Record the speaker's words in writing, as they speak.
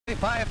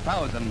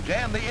35,000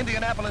 jammed the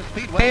Indianapolis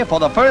Speedway for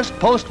the first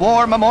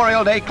post-war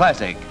Memorial Day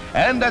Classic.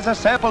 And as a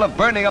sample of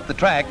burning up the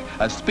track,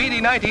 a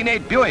speedy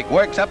 1908 Buick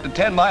works up to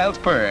 10 miles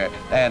per,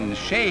 and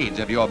shades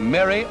of your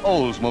merry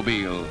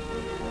Oldsmobile.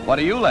 What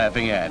are you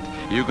laughing at?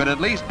 You could at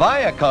least buy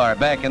a car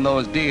back in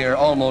those dear,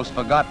 almost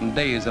forgotten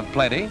days of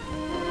plenty.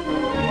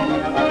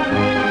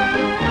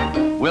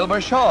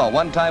 Wilbur Shaw,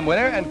 one-time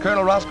winner, and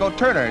Colonel Roscoe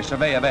Turner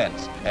survey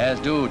events, as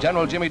do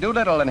General Jimmy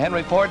Doolittle and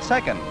Henry Ford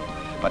II.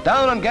 But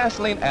down on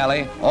Gasoline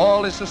Alley,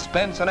 all is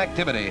suspense and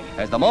activity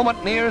as the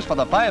moment nears for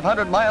the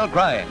 500-mile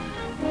grind.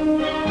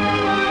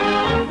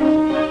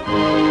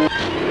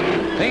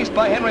 Paced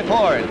by Henry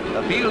Ford,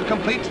 the field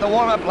completes the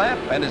warm-up lap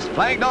and is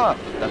flagged off.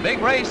 The big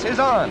race is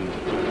on.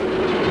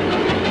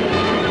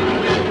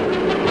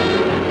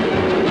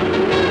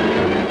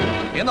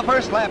 In the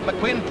first lap,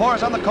 McQuinn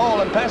pours on the coal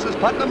and passes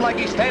Putnam like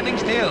he's standing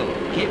still.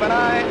 Keep an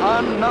eye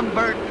on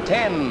number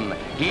 10.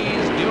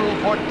 He's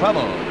due for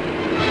trouble.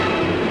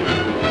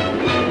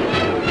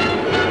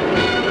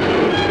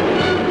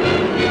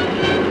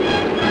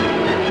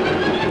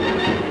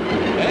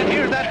 And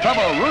here's that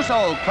trouble.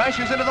 Russo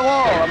crashes into the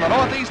wall on the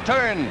northeast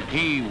turn.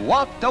 He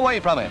walked away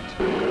from it.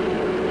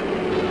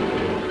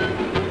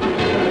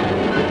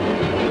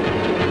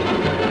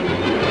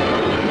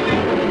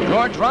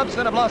 George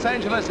Robson of Los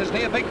Angeles is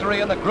near victory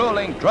in the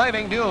grueling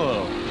driving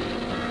duel.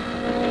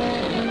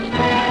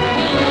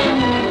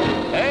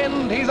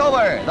 And he's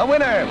over, the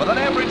winner, with an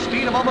average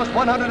speed of almost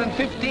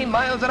 115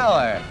 miles an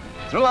hour.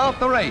 Throughout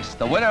the race,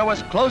 the winner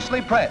was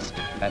closely pressed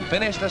and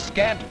finished a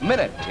scant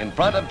minute in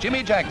front of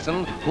Jimmy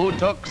Jackson, who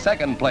took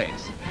second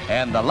place.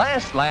 And the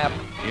last lap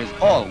is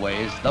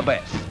always the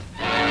best.